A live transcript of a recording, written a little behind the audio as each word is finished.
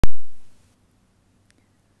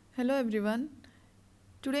Hello everyone.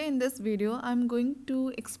 Today in this video I'm going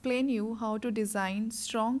to explain you how to design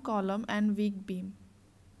strong column and weak beam.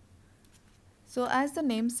 So as the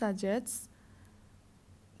name suggests,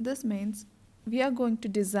 this means we are going to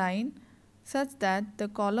design such that the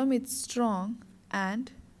column is strong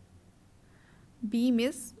and beam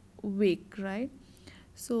is weak, right?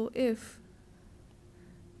 So if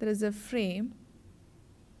there is a frame,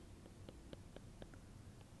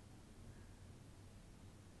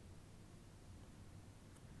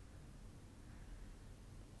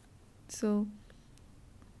 so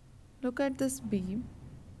look at this beam.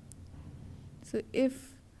 So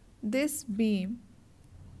if this beam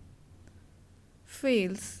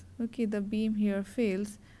fails, okay, the beam here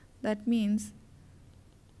fails, that means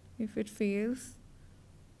if it fails,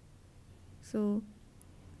 so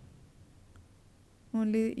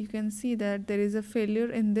only you can see that there is a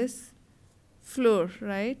failure in this floor,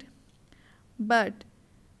 right? But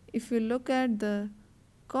if you look at the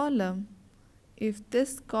column, if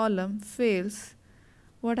this column fails,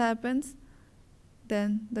 what happens?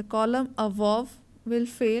 Then the column above will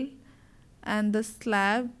fail and the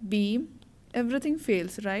slab, beam, everything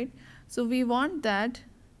fails, right? So we want that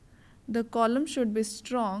the column should be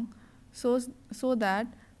strong so that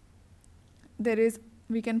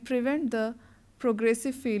we can prevent the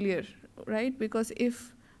progressive failure, right? Because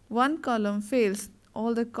if one column fails,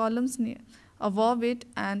 all the columns above it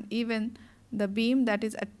and even the beam that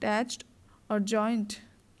is attached or joint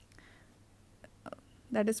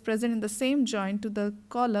that is present in the same joint to the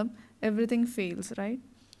column, everything fails, right?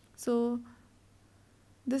 So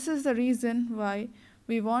this is the reason why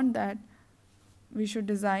we want that we should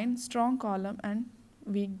design strong column and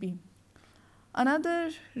weak beam. Another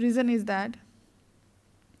reason is that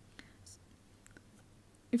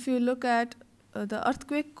if you look at the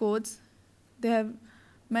earthquake codes, they have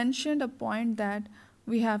mentioned a point that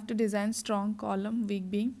we have to design strong column,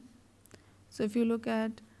 weak beam. So if you look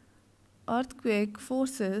at earthquake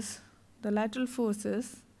forces, the lateral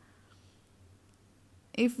forces,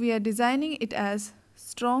 if we are designing it as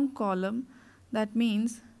strong column, that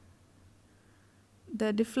means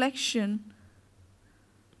the deflection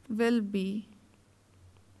will be,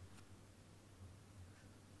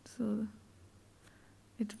 so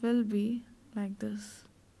it will be like this.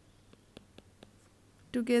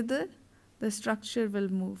 Together the structure will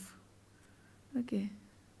move. Okay.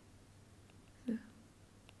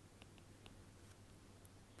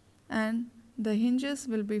 And the hinges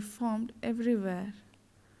will be formed everywhere.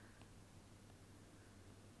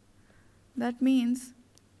 That means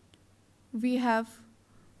we have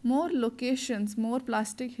more locations, more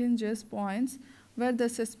plastic hinges points where the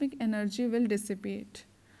seismic energy will dissipate.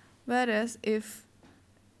 Whereas if,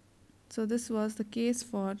 so this was the case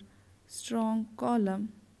for strong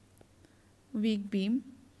column, weak beam.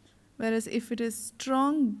 Whereas if it is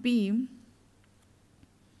strong beam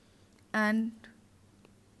and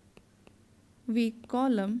weak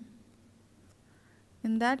column,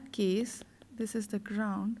 in that case, this is the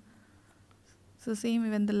ground. So same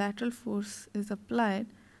when the lateral force is applied,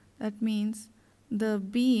 that means the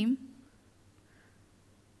beam,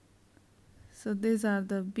 so these are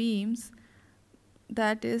the beams,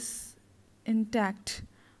 that is intact,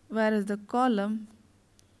 whereas the column,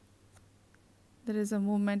 there is a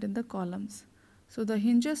movement in the columns. So the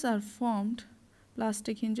hinges are formed,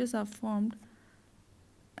 plastic hinges are formed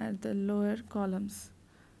at the lower columns.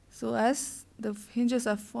 So as the hinges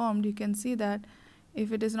are formed, you can see that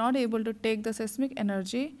if it is not able to take the seismic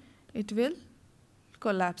energy, it will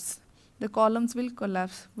collapse. The columns will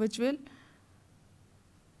collapse, which will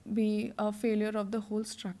be a failure of the whole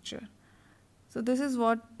structure. So this is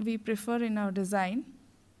what we prefer in our design.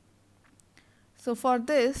 So for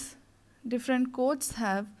this, different codes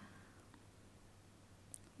have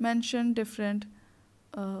mentioned different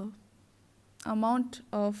amount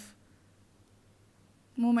of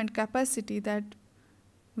moment capacity that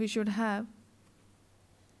we should have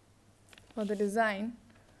for the design.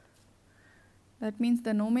 That means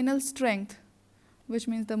the nominal strength, which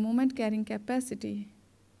means the moment carrying capacity,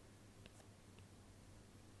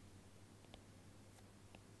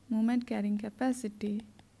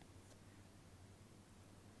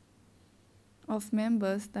 of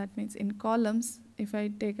members, that means in columns, if I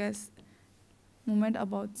take as moment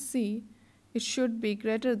about C, it should be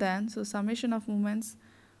greater than, so summation of moments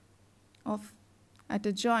of at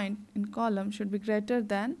a joint in column should be greater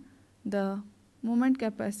than the moment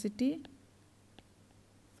capacity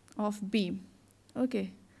of beam.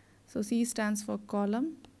 Okay, so C stands for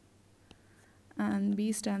column and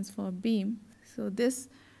B stands for beam. So this,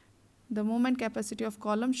 the moment capacity of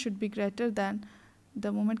column should be greater than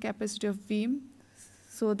the moment capacity of beam,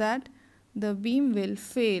 so that the beam will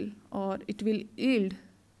fail or it will yield,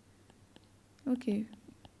 okay,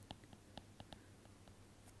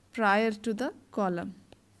 prior to the column.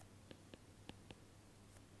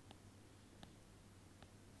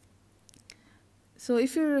 So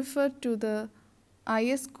if you refer to the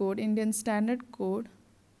IS code, Indian Standard Code,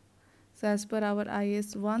 so as per our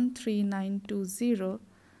IS 13920,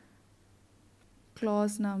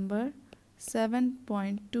 clause number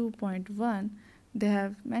 7.2.1, they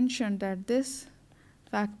have mentioned that this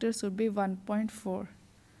factor should be 1.4.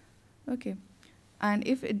 Okay, and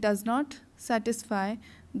if it does not satisfy,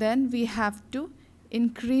 then we have to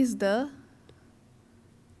increase the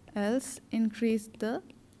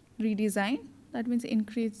redesign. That means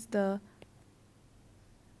increase the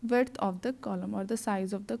width of the column or the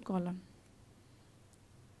size of the column.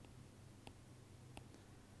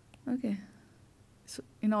 Okay, so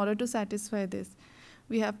in order to satisfy this,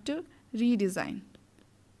 we have to redesign.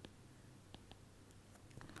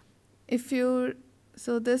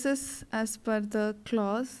 So this is as per the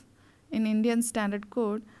clause in Indian Standard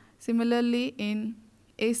Code. Similarly, in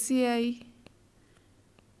ACI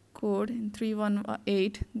code in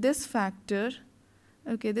 318, this factor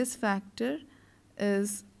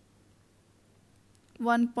is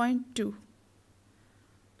 1.2,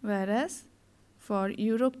 whereas for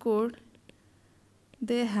Eurocode,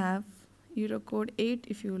 they have Eurocode 8,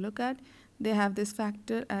 if you look at, they have this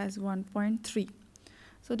factor as 1.3.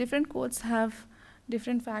 So different codes have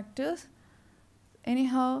different factors.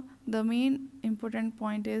 Anyhow, the main important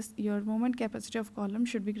point is your moment capacity of column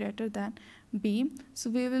should be greater than beam. So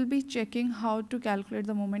we will be checking how to calculate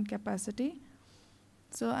the moment capacity.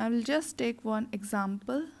 So I will just take one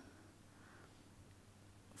example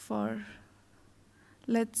for,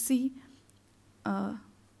 let's see, at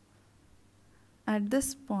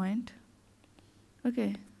this point,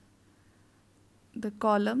 okay, the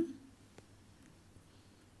column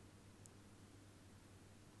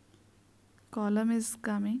is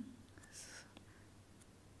coming,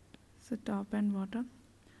 so top and bottom,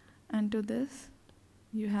 and to this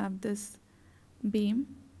you have this beam.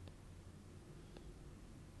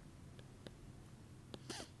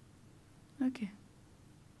 Okay,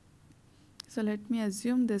 so let me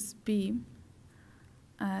assume this beam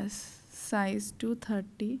as size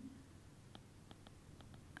 230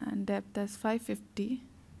 and depth as 550.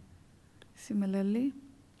 Similarly,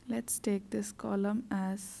 let's take this column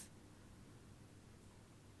as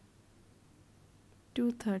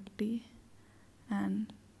 230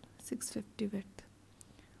 and 650 width,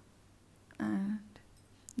 and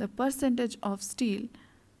the percentage of steel,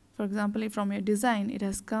 for example, from your design, it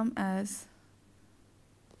has come as,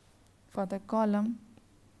 for the column,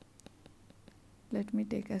 let me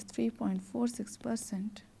take as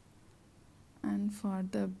 3.46%, and for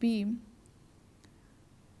the beam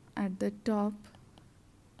at the top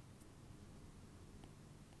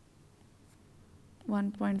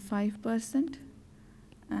 1.5%,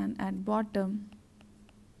 and at bottom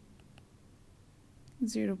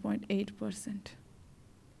 0.8%.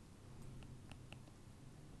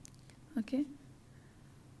 Okay,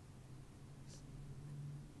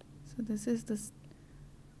 so this is the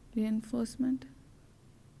reinforcement.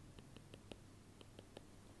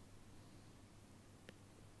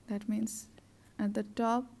 That means at the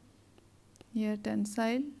top here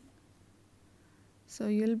tensile, so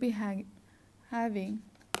you'll be having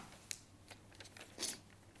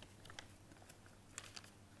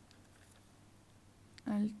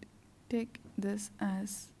I'll take this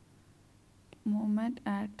as moment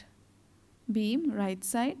at beam right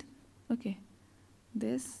side. Okay,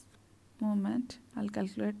 this moment I'll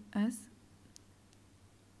calculate as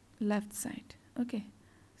left side. Okay,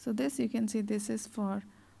 so this you can see, this is for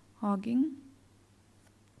hogging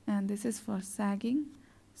and this is for sagging.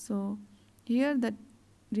 So here the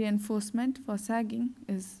reinforcement for sagging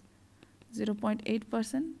is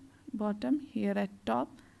 0.8% bottom, here at top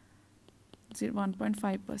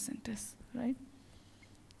 1.5% is, right?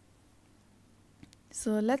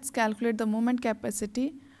 So let's calculate the moment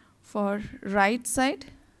capacity for right side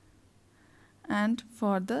and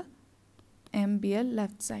for the MBL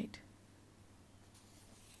left side.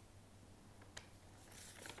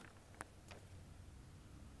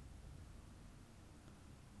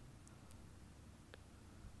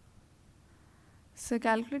 So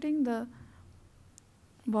calculating the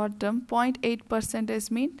bottom, 0.8%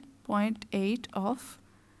 is mean 0.8 of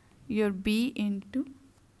your B into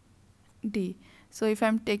D. So if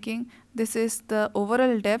I'm taking, this is the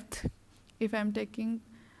overall depth, if I'm taking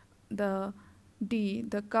the D,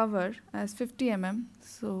 the cover, as 50 mm,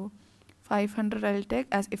 so 500 I'll take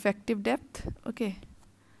as effective depth. Okay,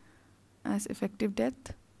 as effective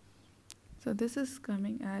depth. So this is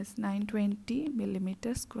coming as 920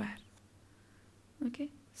 millimeter square. Okay,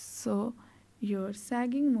 so your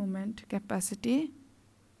sagging moment capacity,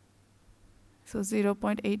 so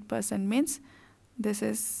 0.8% means this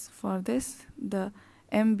is for this, the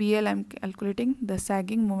MBL I'm calculating the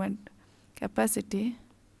sagging moment capacity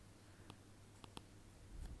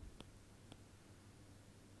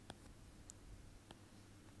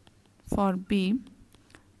for beam.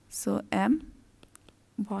 So M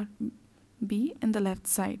what B in the left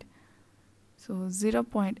side. So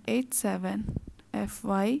 0.87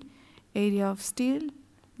 Fy area of steel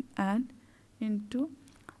and into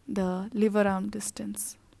the lever arm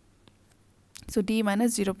distance. So D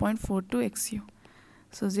minus 0.42 XU.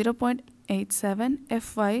 So 0.87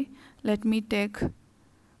 Fy, let me take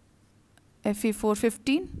Fe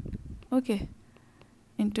 415, okay,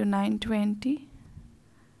 into 920.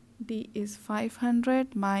 D is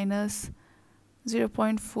 500 minus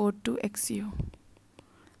 0.42 XU.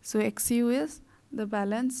 So XU is the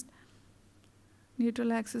balanced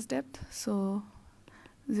neutral axis depth. So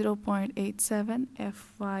 0.87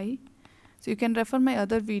 Fy. So you can refer my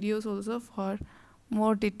other videos also for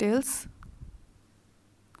more details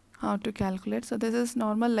how to calculate. So this is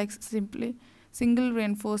normal, like simply single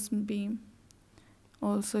reinforced beam.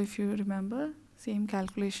 Also, if you remember, same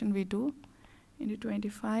calculation we do. Into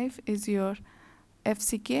 25 is your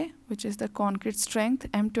FCK, which is the concrete strength.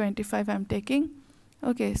 M25 I'm taking.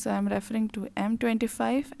 Okay, so I'm referring to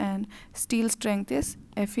M25 and steel strength is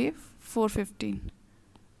Fe 415.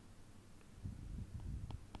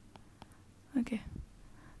 Okay,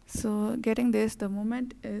 so getting this, the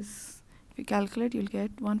moment is, if you calculate, you'll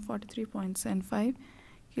get 143.75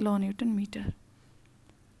 kilonewton meter.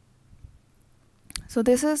 So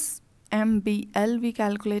this is MBL we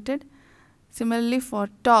calculated. Similarly for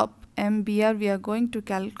top MBR we are going to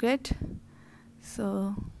calculate.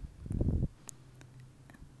 So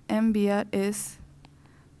MBR is,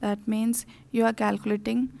 that means you are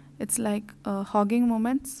calculating, it's like a hogging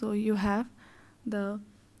moment. So you have the,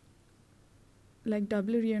 like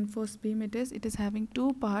W reinforced beam it is having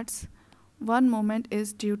two parts. One moment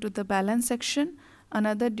is due to the balance section,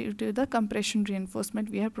 another due to the compression reinforcement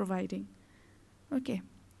we are providing. Okay,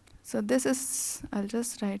 so this is, I'll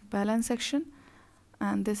just write balance section,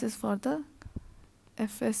 and this is for the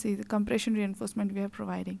FSC, the compression reinforcement we are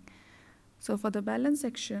providing. So for the balance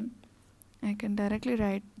section, I can directly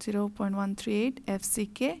write 0.138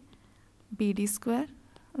 FCK BD square,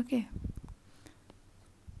 okay,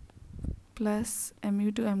 plus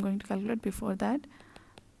MU2 I'm going to calculate before that.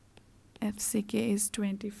 FCK is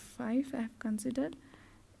 25 I have considered,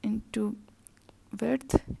 into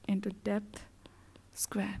width into depth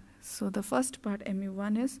square. So the first part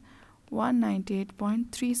MU1 is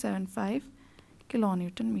 198.375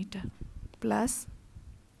 kilonewton meter, plus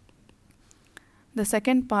the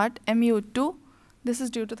second part MU2, this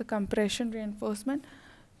is due to the compression reinforcement.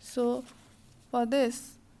 So for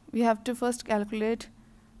this we have to first calculate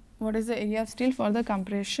what is the area of steel for the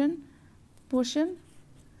compression portion.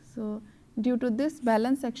 So due to this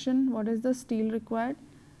balance section, what is the steel required?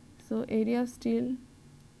 So area of steel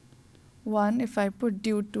 1, if I put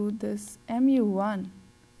due to this MU1,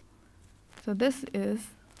 so this is,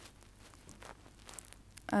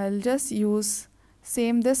 I'll just use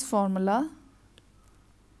this formula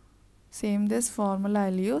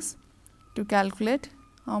I'll use to calculate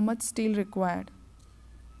how much steel required.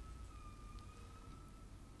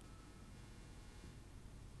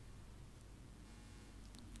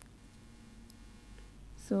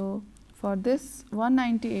 So for this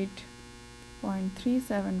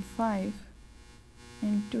 198.375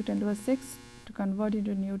 into 10 to the 6 to convert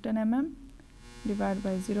into Newton mm, divided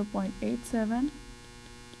by 0.87,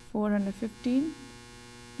 415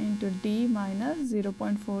 into D minus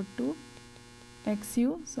 0.42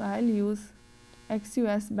 XU. So I'll use XU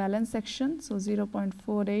as balance section, so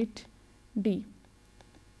 0.48 D.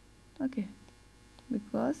 Okay,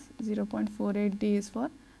 because 0.48 D is for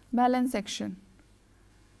balance section,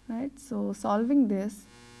 right? So solving this,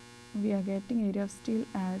 we are getting area of steel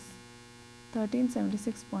as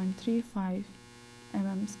 1376.35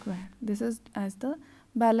 mm square. This is as the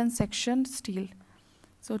balance section steel.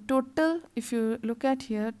 So total, if you look at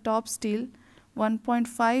here, top steel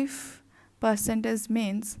 1.5%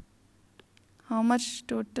 means how much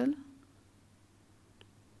total?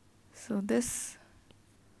 So this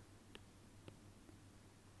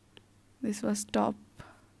was top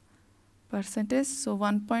percentage. So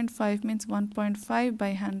 1.5 means 1.5 by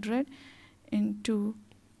 100 into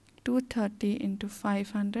 230 into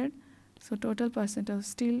 500. So total percent of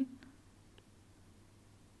steel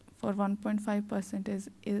for 1.5%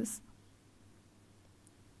 is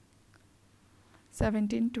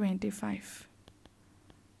 1725.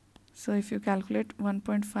 So if you calculate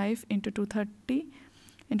 1.5 into 230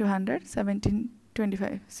 into 100,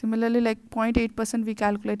 1725. Similarly, like 0.8% we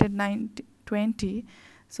calculated 920.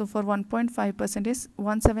 So for 1.5% is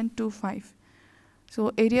 1725.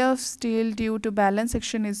 So area of steel due to balance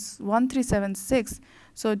section is 1376.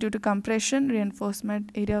 So due to compression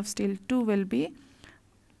reinforcement, area of steel 2 will be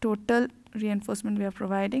total reinforcement we are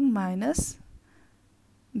providing minus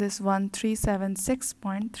this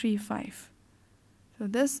 1376.35. So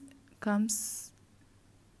this comes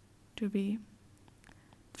to be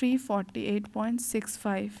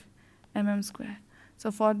 348.65 mm square.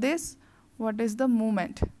 So for this, what is the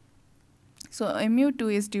moment? So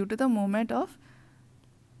mu2 is due to the moment of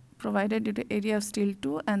provided due to area of steel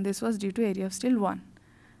 2, and this was due to area of steel 1.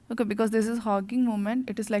 Okay, because this is hogging moment,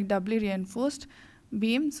 it is like doubly reinforced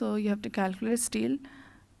beam, so you have to calculate steel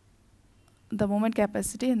the moment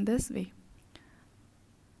capacity in this way.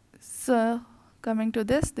 So coming to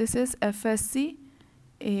this is FSC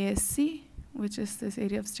ASC, which is this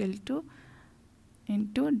area of steel 2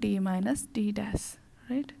 into D minus D dash,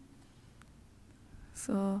 right?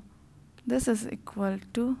 So this is equal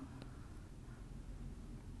to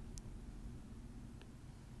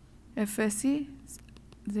FSC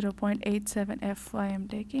 0.87 Fy I am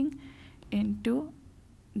taking into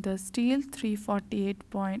the steel 348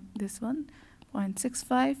 point this one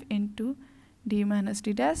 0.65 into D minus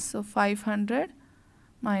D dash, so 500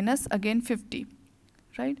 minus again 50,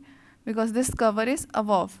 right? Because this cover is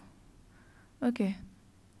above. Okay,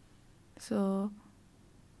 so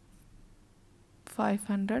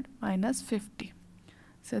 500 minus 50.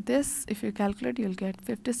 So this, if you calculate, you'll get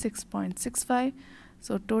 56.65.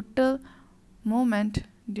 So total moment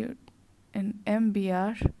due in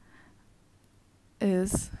MBR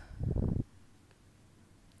is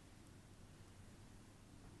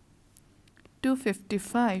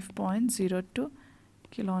 255.02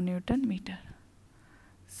 kilonewton meter.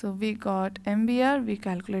 So we got MBR, we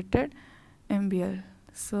calculated MBL.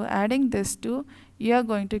 So adding this to, you are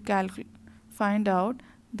going to find out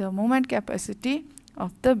the moment capacity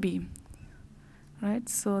of the beam, right?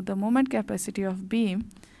 So the moment capacity of beam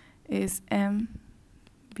is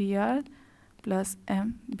MBR plus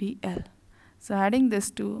MBL. So adding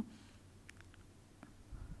this to,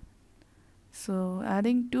 so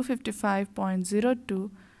adding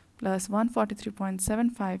 255.02 plus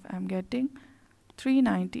 143.75, I'm getting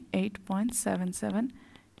 398.77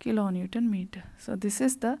 kilonewton meter. So this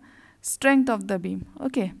is the strength of the beam.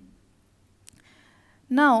 Okay.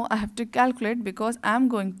 Now I have to calculate, because I'm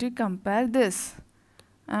going to compare this.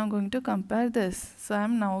 So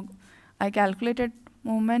I calculated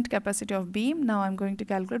moment capacity of beam. Now I'm going to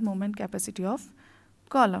calculate moment capacity of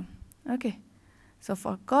column. Okay. So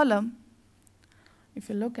for column, if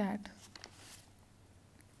you look at,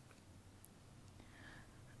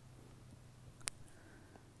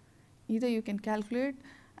 either you can calculate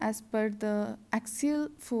as per the axial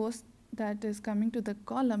force that is coming to the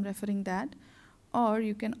column, referring that, or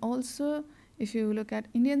you can also, if you look at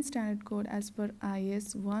Indian Standard Code as per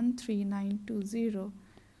IS 13920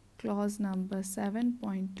 clause number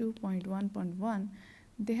 7.2.1.1,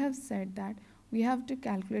 they have said that we have to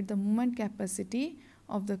calculate the moment capacity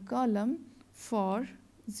of the column for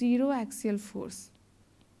zero axial force.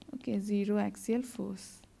 Okay, zero axial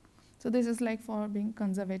force. So this is like for being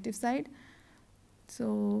conservative side.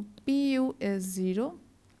 So PU is 0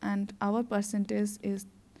 and our percentage is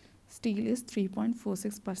steel is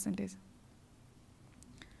 3.46%.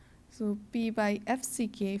 So P by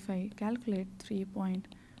FCK, if I calculate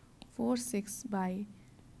 3.46 by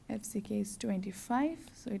FCK is 25,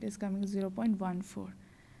 so it is coming 0.14.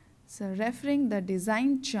 So referring the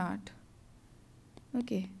design chart,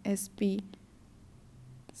 okay, SP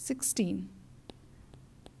 16,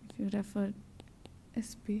 if you refer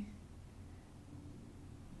SP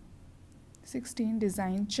 16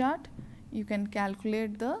 design chart, you can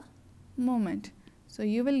calculate the moment. So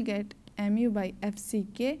you will get mu by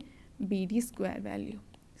FCK BD square value.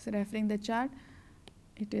 So referring the chart,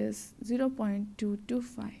 it is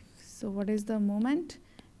 0.225. So what is the moment?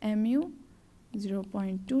 Mu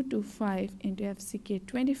 0.225 into FCK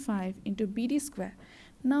 25 into BD square.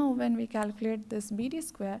 Now when we calculate this BD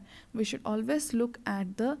square, we should always look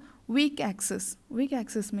at the weak axis. Weak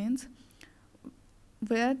axis means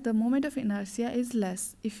where the moment of inertia is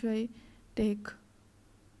less. If I take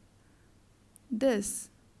this,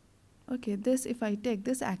 okay, this, if I take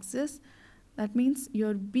this axis, that means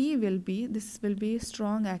your B will be, this will be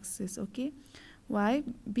strong axis, okay. Why?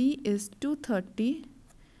 B is 230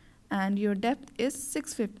 and your depth is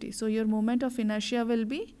 650. So your moment of inertia will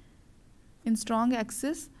be in strong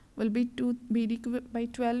axis will be 2 BDQ by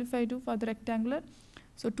 12 if I do for the rectangular.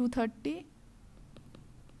 So 230.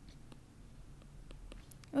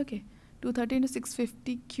 Okay, 230 into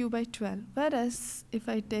 650 Q by 12. Whereas if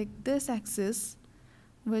I take this axis,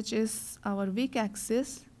 which is our weak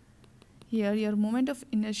axis, here your moment of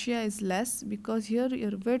inertia is less because here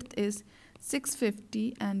your width is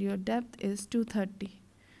 650 and your depth is 230.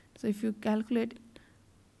 So if you calculate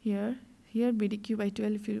here BDQ by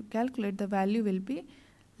 12, if you calculate, the value will be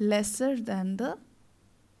lesser than the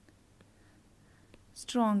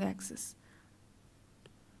strong axis.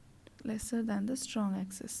 Lesser than the strong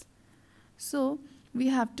axis. So we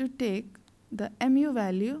have to take the mu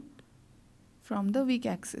value from the weak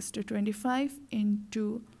axis. To 25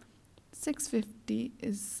 into 650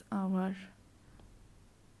 is our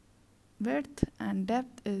width and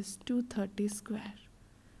depth is 230 square.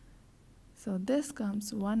 So this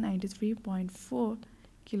comes 193.4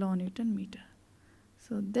 kilonewton meter.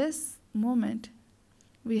 So this moment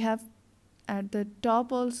we have at the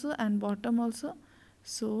top also and bottom also.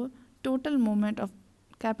 So total moment of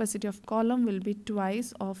capacity of column will be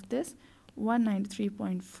twice of this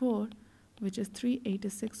 193.4, which is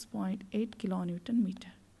 386.8 kilonewton meter.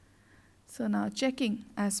 So now checking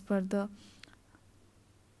as per the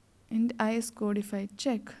IS code, if I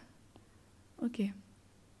check, okay,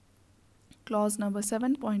 clause number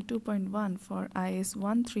 7.2.1 for IS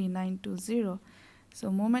 13920. So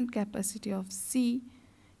moment capacity of C,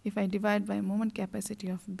 if I divide by moment capacity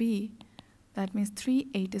of B, that means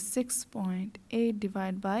 386.8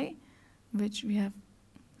 divided by which we have.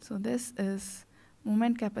 So this is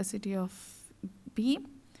moment capacity of B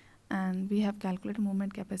and we have calculated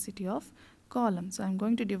moment capacity of column. So I'm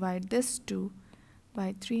going to divide this 2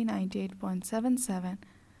 by 398.77.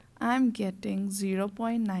 I'm getting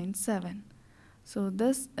 0.97. So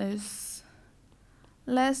this is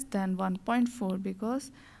less than 1.4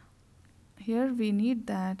 because here we need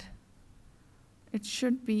that it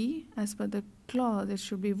should be, as per the clause, it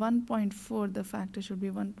should be 1.4, the factor should be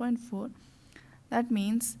 1.4. That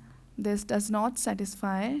means this does not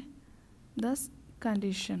satisfy this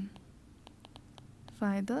condition.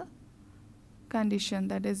 The condition,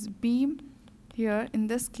 that is beam, here in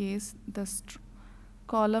this case the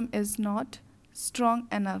column is not strong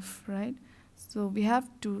enough, right? So we have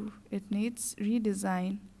to, it needs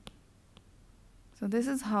redesign. So this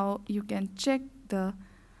is how you can check the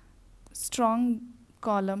strong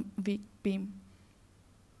column, weak beam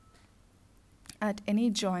at any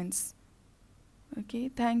joints. Okay,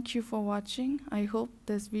 thank you for watching. I hope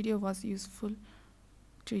this video was useful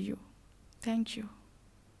to you. Thank you.